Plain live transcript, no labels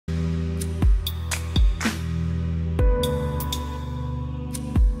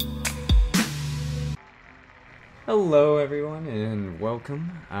Hello everyone and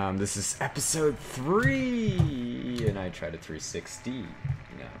welcome. This is episode 3 and I tried a 360,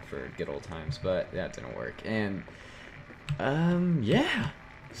 for good old times, but that didn't work. And yeah.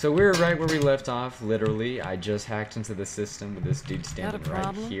 So we're right where we left off, literally. I just hacked into the system with this dude standing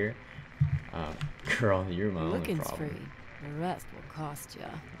right here. Girl, you're my only problem. Free. The rest will cost ya.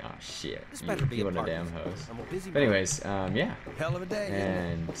 Oh shit. This better be a damn host. But anyways, yeah. Hell of a day.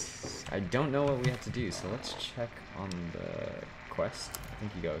 And I don't know what we have to do, so let's check on the quest. I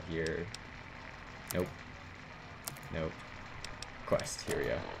think you go here. Nope. Nope. Quest, here we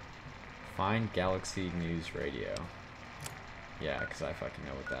go. Find Galaxy News Radio. Yeah, because I fucking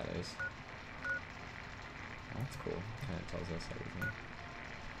know what that is. That's cool. Kind of tells us everything.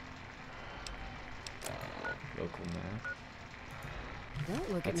 Local map.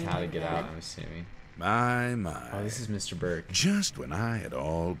 Don't look That's at me how to like get that. out, I'm assuming. My. Oh, this is Mr. Burke. Just when I had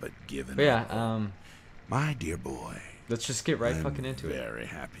all but given But yeah, up. My dear boy. let's just get right I'm fucking into it. very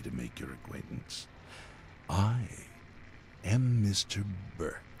happy to make your acquaintance. I am Mr.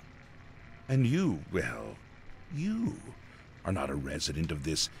 Burke. And you, well, you are not a resident of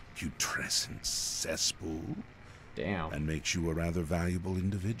this putrescent cesspool. Damn. That makes you a rather valuable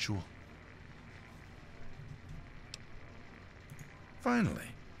individual. Finally,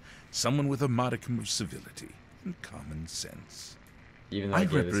 someone with a modicum of civility and common sense. Even though I I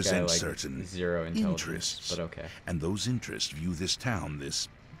gave this guy represent like certain zero intelligence, interests, but okay. And those interests view this town, this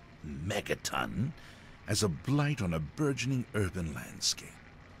megaton, as a blight on a burgeoning urban landscape.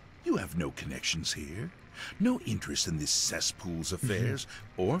 You have no connections here, no interest in this cesspool's affairs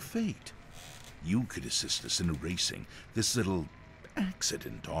or fate. You could assist us in erasing this little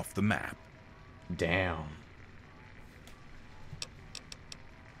accident off the map. Damn.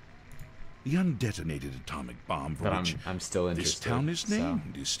 The undetonated atomic bomb for But which I'm still this interested. town is so-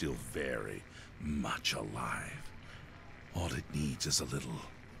 named is still very much alive. All it needs is a little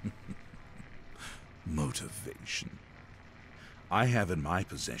motivation. I have in my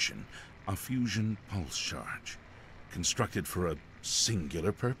possession a fusion pulse charge, constructed for a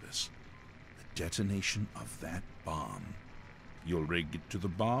singular purpose: the detonation of that bomb. You'll rig it to the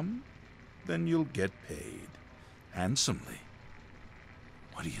bomb, then you'll get paid handsomely.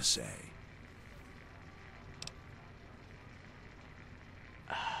 What do you say?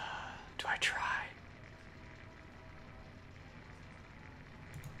 Do I try?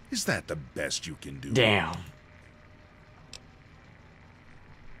 Is that the best you can do? Damn.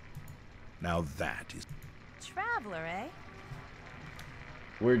 Now that is... Traveler, eh?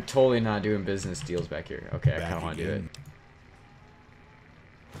 We're totally not doing business deals back here. Okay, I Back kind of want to do it.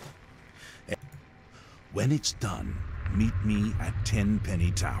 again. When it's done, meet me at 10 Penny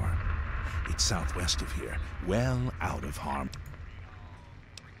Tower. It's southwest of here, well out of harm.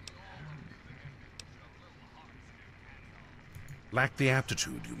 Lack the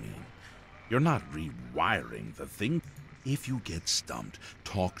aptitude, you mean? You're not rewiring the thing. If you get stumped,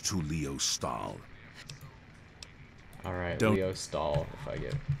 talk to Leo Stahl. Alright, Don't- Leo Stahl, if I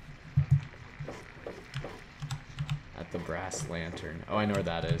get... At the brass lantern. Oh, I know where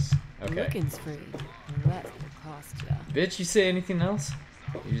that is. Okay. Looking's free. The rest will cost ya. Bitch, you say anything else?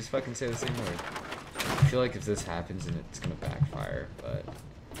 You just fucking say the same word. I feel like if this happens and it's gonna backfire, but...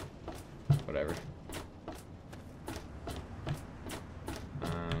 whatever.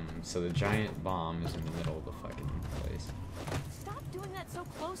 So the giant bomb is in the middle of the fucking place. Stop doing that so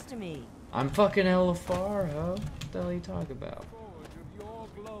close to me. I'm fucking hella far, ho. What the hell are you talking about?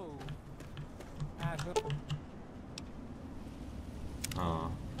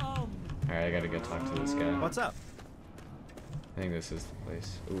 Oh. Alright, I gotta go talk to this guy. What's up? I think this is the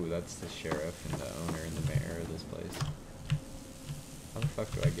place. Ooh, that's the sheriff and the owner and the mayor of this place. How the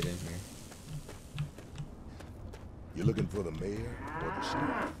fuck do I get in here? You looking for the mayor or the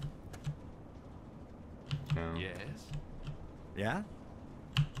sheriff? No. Yes. Yeah?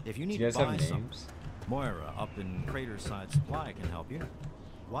 If you Do need you guys to buy have something, names? Moira up in Craterside Supply can help you.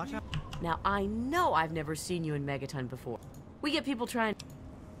 Watch out. Now, I know I've never seen you in Megaton before. We get people trying...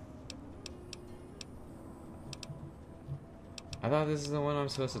 I thought this is the one I'm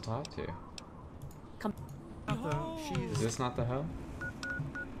supposed to talk to. Come... Is this not the hoe?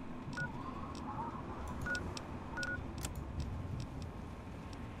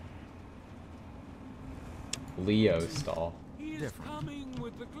 Leo Stahl. He is coming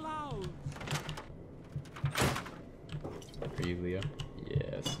with the clouds. Are you Leo?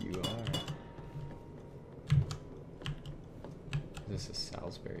 Yes, you are. Is this a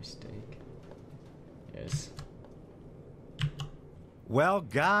Salisbury steak? Yes. Well,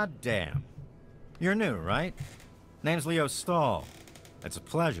 goddamn. You're new, right? Name's Leo Stahl. It's a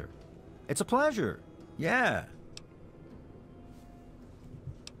pleasure. It's a pleasure. Yeah.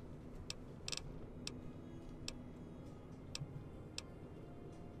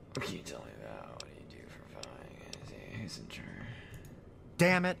 What can you tell me about? What do you do for fun? Who's in charge?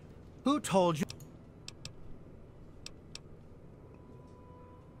 Damn it! Who told you?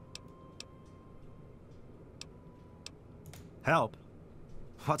 Help?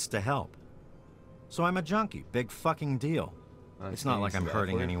 What's to help? So I'm a junkie. Big fucking deal. It's not like I'm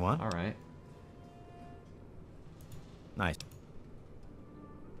hurting anyone. All right. Nice.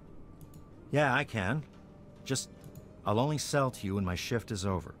 Yeah, I can. Just, I'll only sell to you when my shift is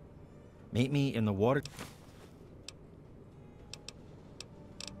over. Meet me in the water...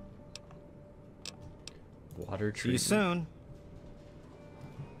 Water treatment. See you soon.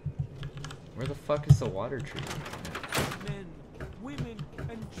 Where the fuck is the water treatment? Men, women,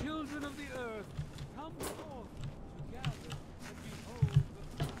 and children of the earth, come forth together and behold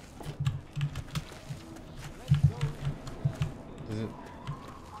the Let's go. Does it...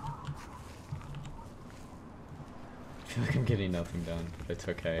 I feel like I'm getting nothing done, but it's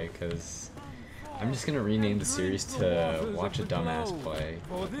okay, because I'm just gonna rename the series to Watch a Dumbass Play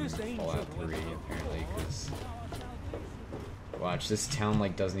Fallout 3, apparently, because... Watch, this town,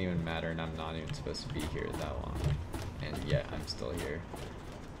 like, doesn't even matter, and I'm not even supposed to be here that long. And yet, I'm still here.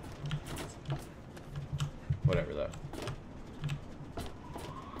 Whatever, though.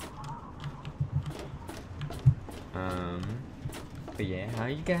 But yeah, how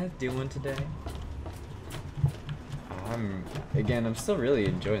you guys doing today? Again, I'm still really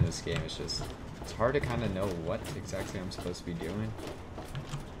enjoying this game. It's just, it's hard to kind of know what exactly I'm supposed to be doing.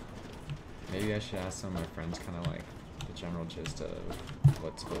 Maybe I should ask some of my friends kind of like the general gist of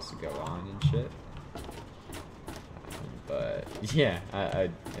what's supposed to go on and shit. But yeah, I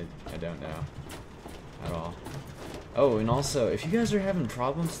don't know at all. Oh, and also, if you guys are having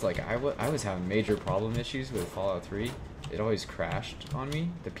problems, like I was having major problem issues with Fallout 3. It always crashed on me,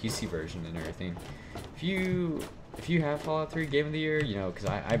 the PC version and everything. If you have Fallout 3 Game of the Year, you know, because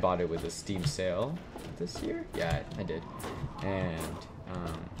I bought it with a Steam sale this year. Yeah, I did. And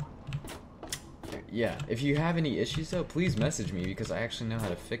yeah, if you have any issues though, please message me because I actually know how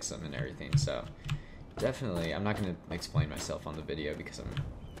to fix them and everything. So definitely, I'm not gonna explain myself on the video because I'm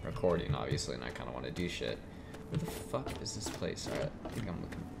recording, obviously, and I kind of want to do shit. Where the fuck is this place? I think I'm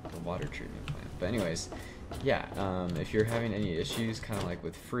looking for the water treatment plant. But anyways, yeah, if you're having any issues, kind of like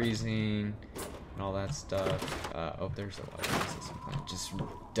with freezing and all that stuff, oh, there's a water system plant. Just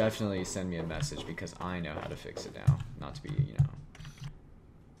definitely send me a message because I know how to fix it now. Not to be, you know.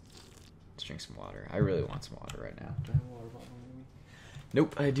 Let's drink some water. I really want some water right now. Do I have a water bottle maybe?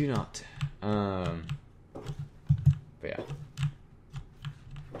 Nope, I do not. But yeah.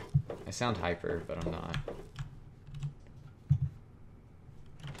 I sound hyper, but I'm not.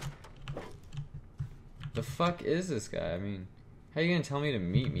 The fuck is this guy? I mean, how are you gonna tell me to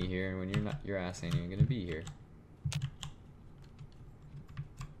meet me here when your ass ain't even gonna be here?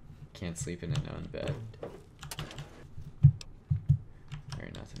 Can't sleep in a known bed.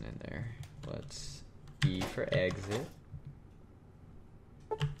 There's nothing in there. Let's E for exit.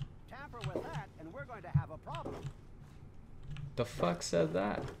 Tamper with that, and we're going to have a problem. The fuck said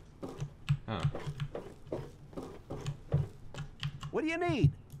that? Oh. What do you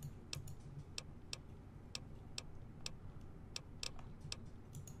need?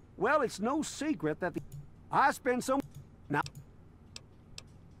 Well, it's no secret that I spend so now.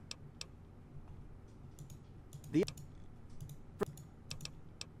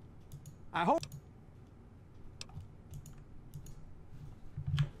 I hope.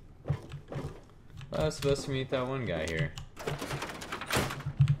 Well, I was supposed to meet that one guy here.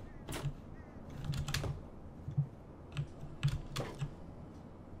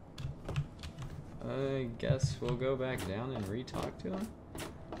 I guess we'll go back down and re-talk to him.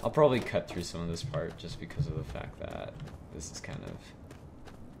 I'll probably cut through some of this part just because of the fact that this is kind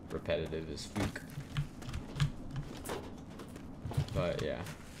of repetitive as fuck. But yeah.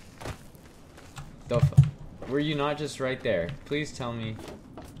 Were you not just right there? Please tell me.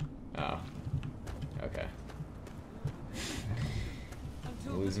 Oh. Okay.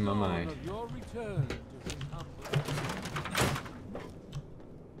 I'm losing my mind.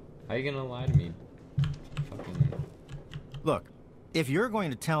 How you gonna lie to me? Fucking. Look, if you're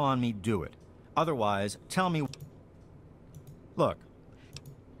going to tell on me, do it. Otherwise, tell me... Look.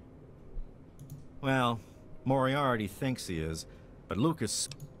 Well, Moriarty thinks he is, but Lucas...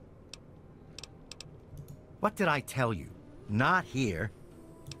 What did I tell you? Not here.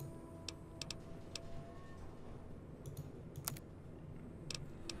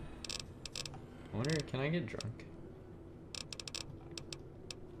 I wonder, can I get drunk?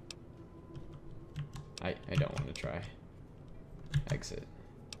 I don't want to try. Exit.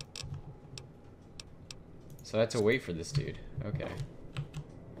 So I have to wait for this dude. Okay.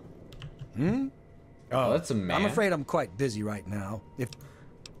 Hmm? Oh, that's a man. I'm afraid I'm quite busy right now.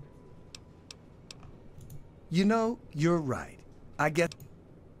 You know, you're right. I get...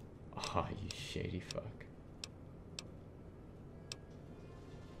 Oh, you shady fuck.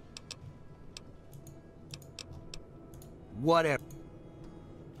 Whatever.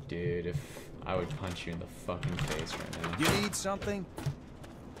 Dude, if I would punch you in the fucking face right now. You need something?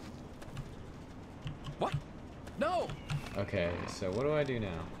 What? No! Okay, so what do I do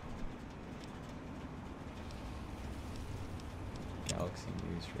now? Galaxy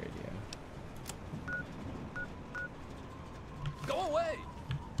News Radio. Go away!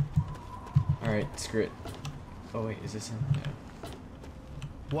 Alright, screw it. Oh wait, is this him? No.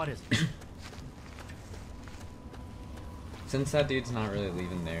 What is it? Since that dude's not really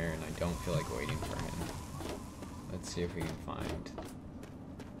leaving there and I don't feel like waiting for him, let's see if we can find...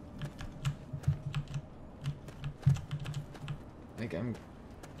 Like, I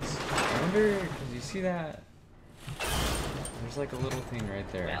wonder, cause you see that? There's like a little thing right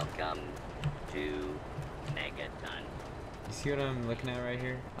there. Welcome to Megaton. You see what I'm looking at right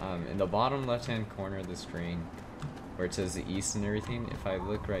here? In the bottom left-hand corner of the screen, where it says the east and everything, if I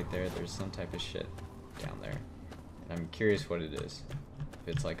look right there, there's some type of shit down there. And I'm curious what it is. If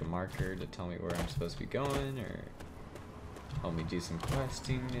it's like a marker to tell me where I'm supposed to be going, or help me do some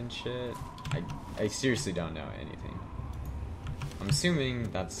questing and shit. I seriously don't know anything. I'm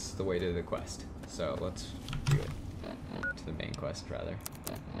assuming that's the way to the quest, so let's do it. To the main quest, rather.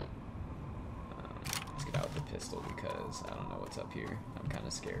 Let's get out with the pistol because I don't know what's up here. I'm kind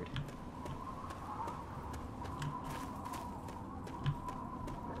of scared.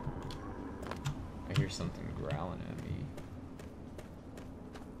 I hear something growling at me.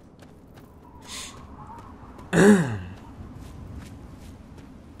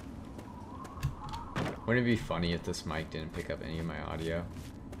 Wouldn't it be funny if this mic didn't pick up any of my audio?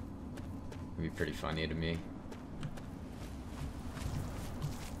 It'd be pretty funny to me.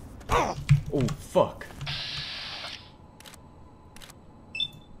 Oh, fuck.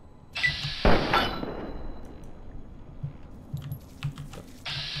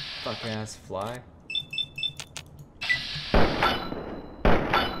 Fuck ass fly.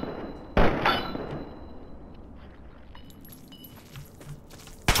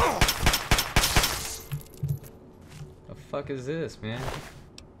 The fuck is this, man?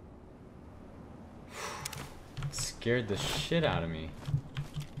 Scared the shit out of me.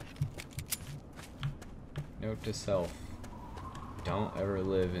 Note to self. Don't ever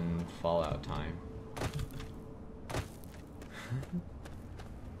live in Fallout time.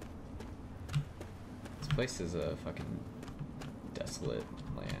 This place is a fucking desolate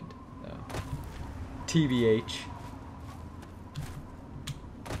land, though. TBH.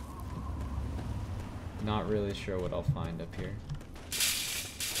 Not really sure what I'll find up here.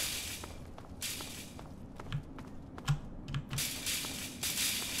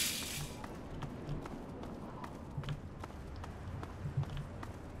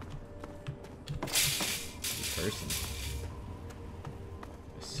 Person.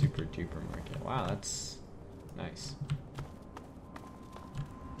 A super duper market. Wow, that's nice.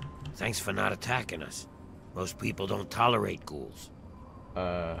 Thanks for not attacking us. Most people don't tolerate ghouls.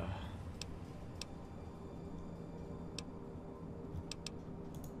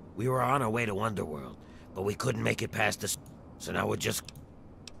 We were on our way to Underworld, but we couldn't make it past the... So now we're just...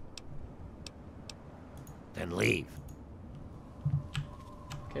 Then leave.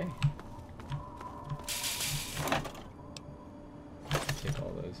 Okay. Take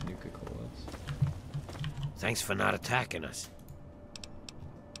all those Nuka-Colas. Thanks for not attacking us.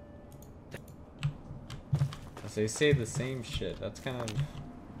 As they say the same shit. That's kind of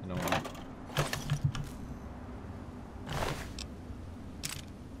annoying.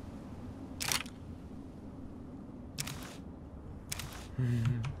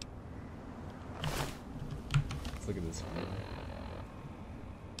 Let's look at this one.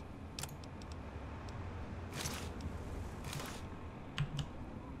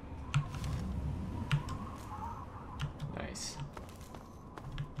 Nice.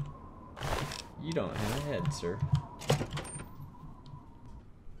 You don't have a head, sir.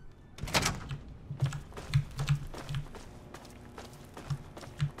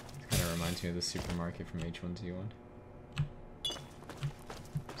 Kind of reminds me of the supermarket from H1Z1.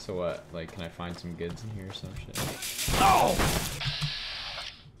 So what? Like, can I find some goods in here or some shit? Oh!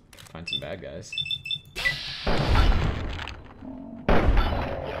 Find some bad guys.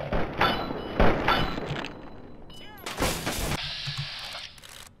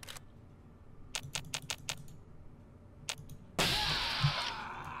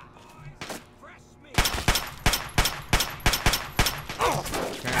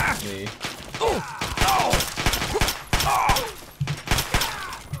 me.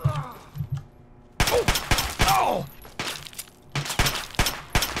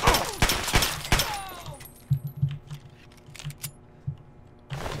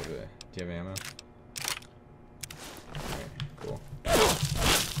 Do you have ammo? Alright, cool.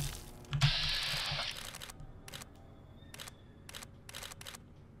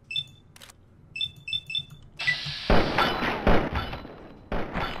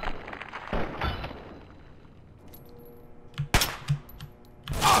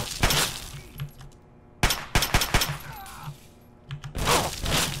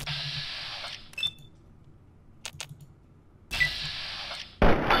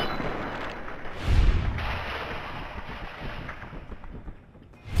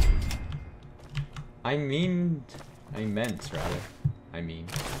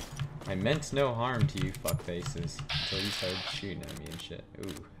 I meant no harm to you fuckfaces until you started shooting at me and shit.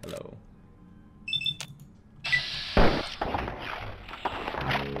 Ooh, hello.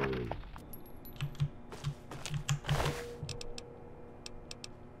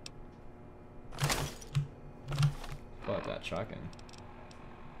 Pull out that shotgun.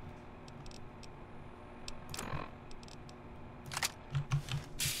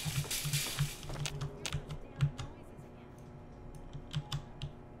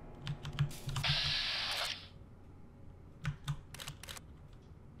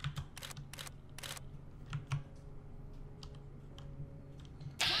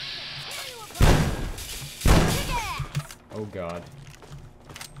 Oh god.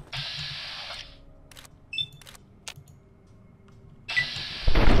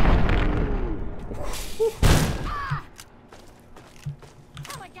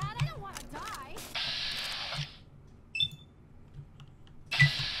 Oh my god, I don't want to die.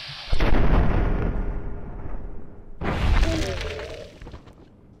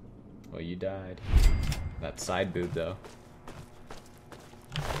 Well, you died. That side boob though.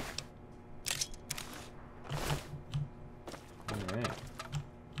 Alright.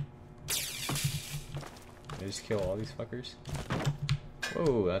 Did I just kill all these fuckers?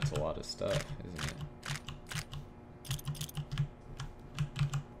 Whoa, that's a lot of stuff, isn't it?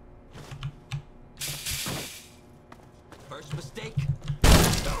 First mistake.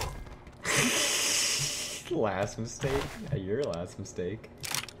 Last mistake? Yeah, your last mistake.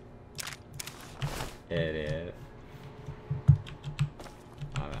 Idiot.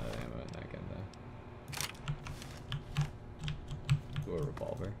 I'm out of ammo in that gun though. Ooh, a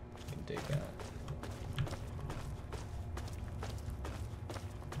revolver. Can take that.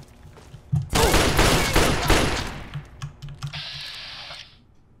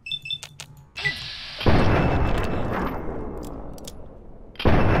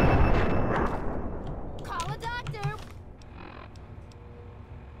 Call a doctor.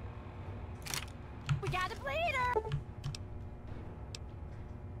 We got a bleeder.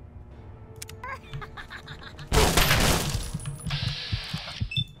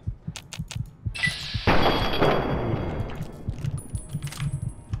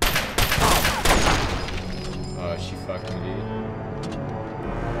 Oh, she fucked me, dude.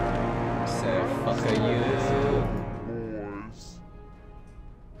 Say, fuck you. Boys.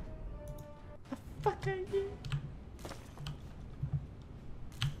 Fuck you.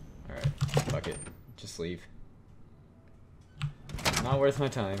 Alright, fuck it. Just leave. Not worth my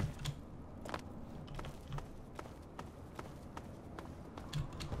time.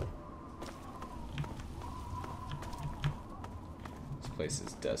 This place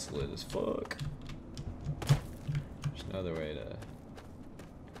is desolate as fuck. There's no other way to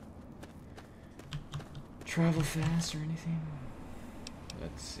travel fast or anything.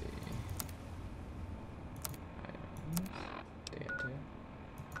 Let's see. Items. Data.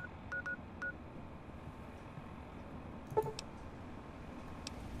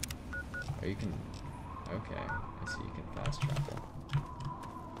 Oh, you can. Okay, I see. You can fast travel.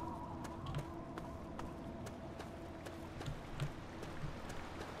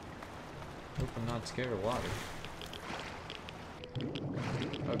 Hope I'm not scared of water.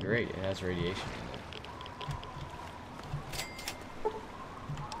 Oh, great! It has radiation in it.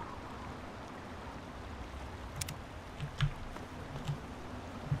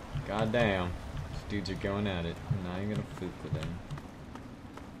 God damn. These dudes are going at it. I'm not even gonna flip with them.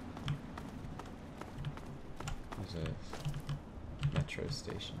 There's a metro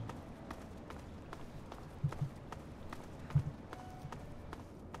station.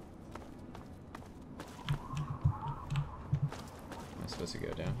 Am I supposed to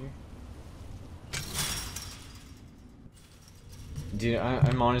go down here? Dude,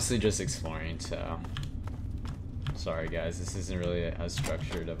 I'm honestly just exploring, so Sorry guys, this isn't really as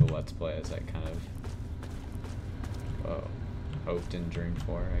structured of a Let's Play as I kind of hoped and dreamed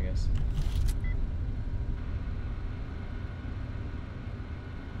for, I guess.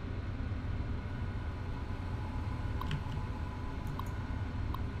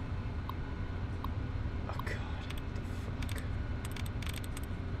 Oh god, what the fuck?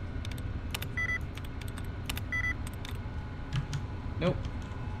 Nope.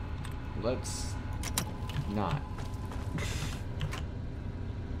 Let's not.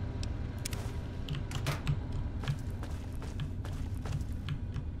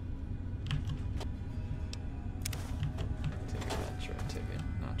 Ticket.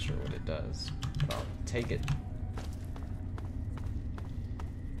 Not sure what it does, but I'll take it.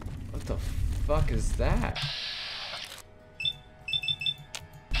 What the fuck is that?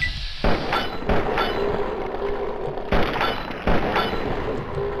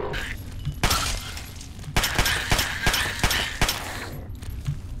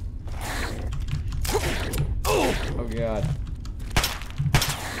 Oh god.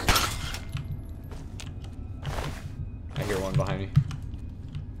 I hear one behind me.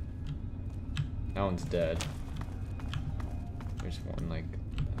 That one's dead. There's one like...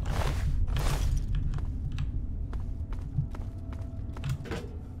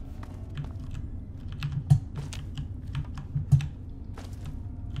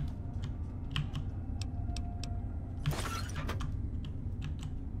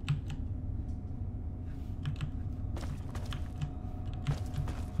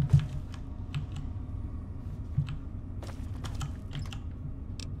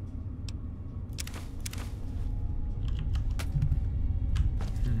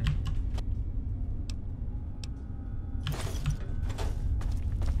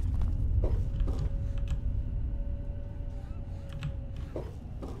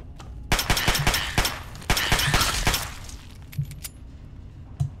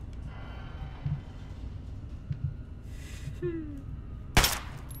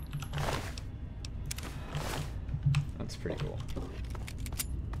 That's pretty cool.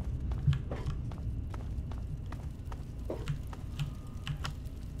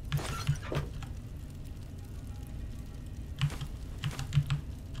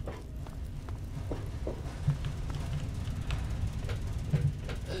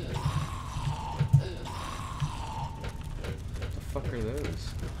 What the fuck are those?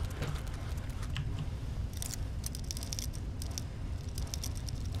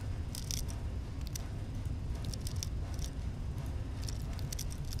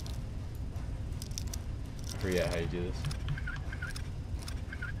 I forget how you do this.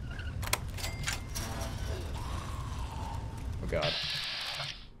 Oh god.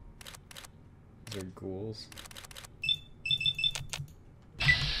 These are ghouls.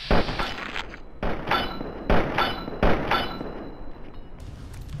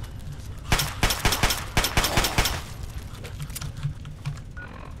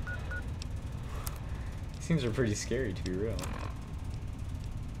 These things are pretty scary, to be real.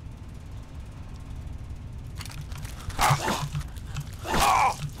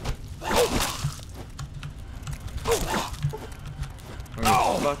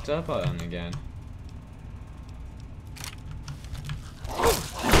 Fucked up on again. Oh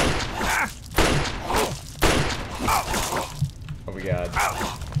my god.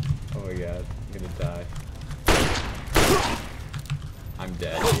 Oh my god. I'm gonna die. I'm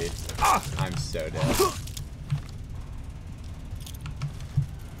dead, dude. I'm so dead.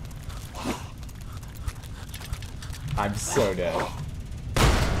 I'm so dead.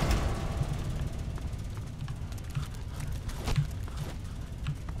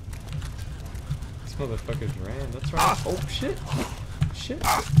 Motherfuckers ran. That's right. Oh shit. Shit.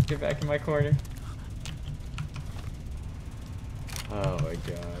 Get back in my corner. Oh my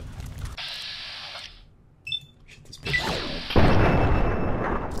god. Shit, this bitch is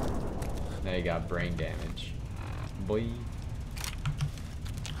dead. Now you got brain damage. Boy.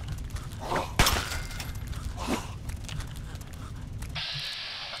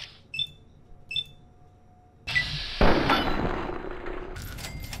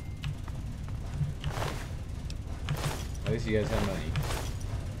 At least you guys have money.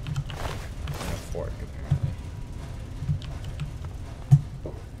 And a fork, apparently.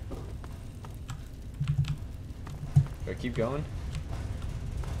 Do I keep going?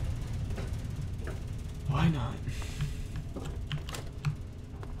 Why not?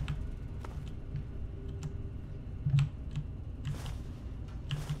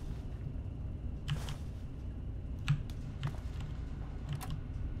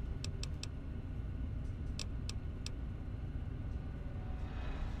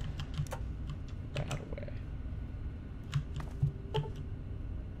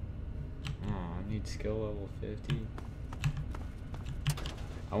 need skill level 50.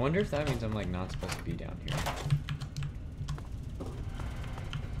 I wonder if that means I'm like not supposed to be down here.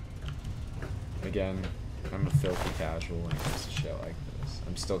 Again, I'm a filthy casual when it comes to shit like this.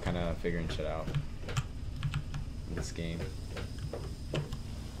 I'm still kind of figuring shit out in this game.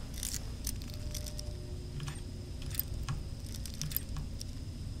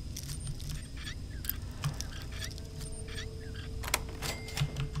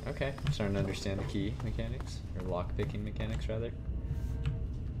 Okay, I'm starting to understand the key mechanics, or lock picking mechanics rather.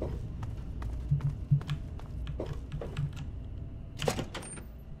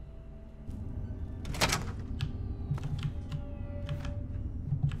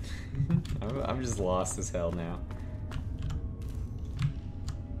 I'm just lost as hell now.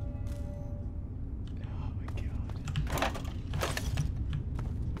 Oh my god.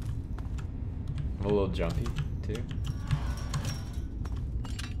 I'm a little jumpy too.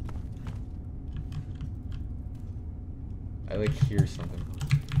 I like hear something.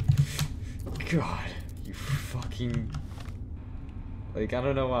 God, you fucking... Like, I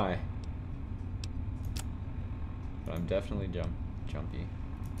don't know why. But I'm definitely jumpy.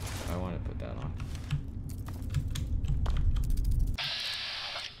 I want to put that on.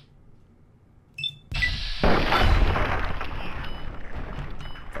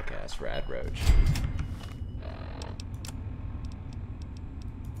 Fuck ass rad roach.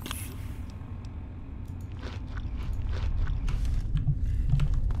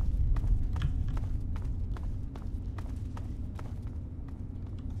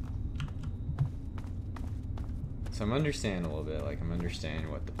 So I'm understanding a little bit, like I'm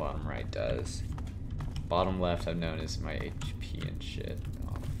understanding what the bottom right does. Bottom left I've known is my HP and shit.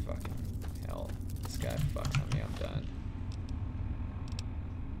 Oh fucking hell. This guy fucks on me, I'm done.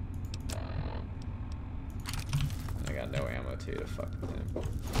 I got no ammo too to fuck with him.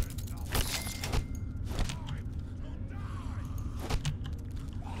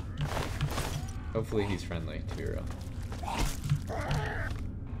 Hopefully he's friendly, to be real.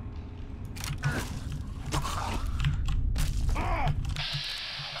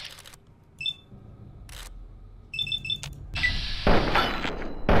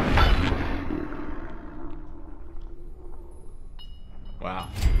 Wow.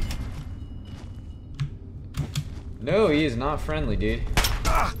 No, he is not friendly, dude.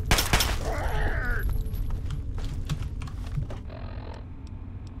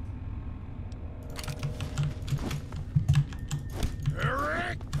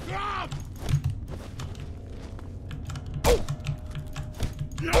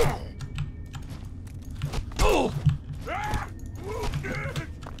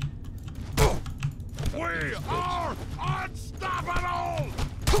 We are unstoppable!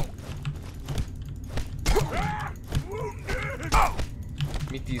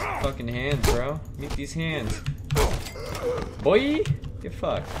 Meet these fucking hands, bro. Meet these hands. Boy! Get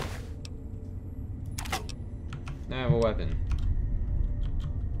fucked. Now I have a weapon.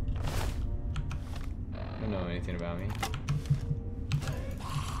 Don't know anything about me.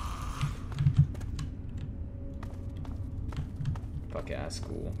 Fuck ass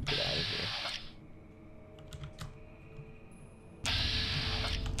school. Get out of here.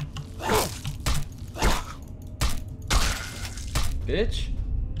 Bitch.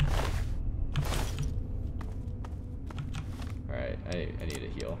 Alright, I need a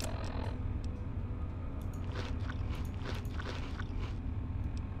heal.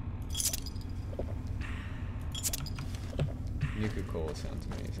 Nuka Cola sounds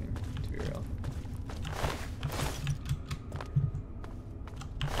amazing, to be real.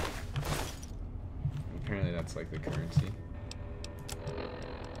 Apparently that's like the currency.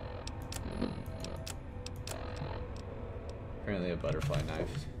 Apparently a butterfly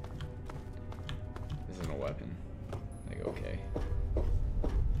knife isn't a weapon. Like, okay.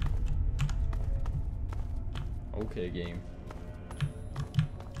 Okay, game.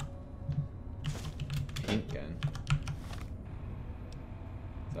 Paint gun.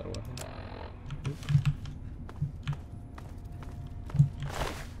 Is that a weapon? Oop.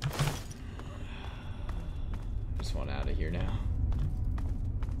 Just want out of here now.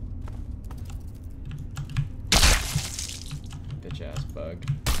 Bitch ass bug.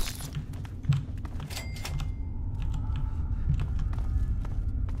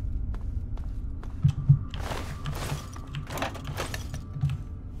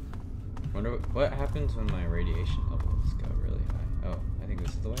 Wonder what happens when my radiation levels go really high. Oh, I think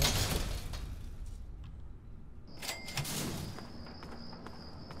this is the way out.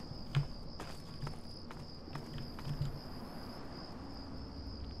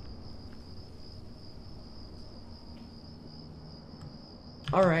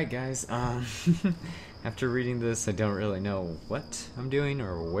 Alright guys, after reading this, I don't really know what I'm doing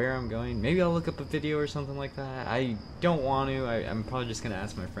or where I'm going. Maybe I'll look up a video or something like that. I don't want to. I'm probably just going to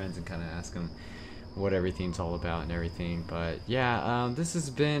ask my friends and kind of ask them what everything's all about and everything. But yeah, this has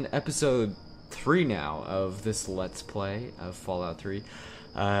been episode 3 now of this Let's Play of Fallout 3.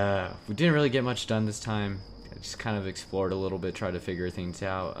 We didn't really get much done this time. I just kind of explored a little bit, tried to figure things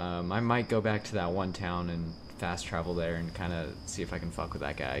out. I might go back to that one town and fast travel there and kind of see if I can fuck with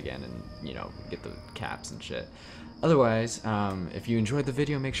that guy again and, you know, get the caps and shit. Otherwise, if you enjoyed the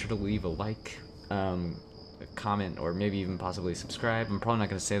video, make sure to leave a like, a comment, or maybe even possibly subscribe. I'm probably not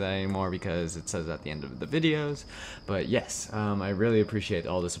going to say that anymore because it says at the end of the videos. But yes, I really appreciate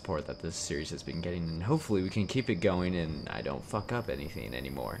all the support that this series has been getting, and hopefully we can keep it going and I don't fuck up anything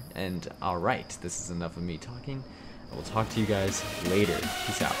anymore. And alright, this is enough of me talking. I will talk to you guys later.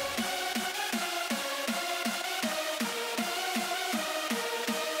 Peace out.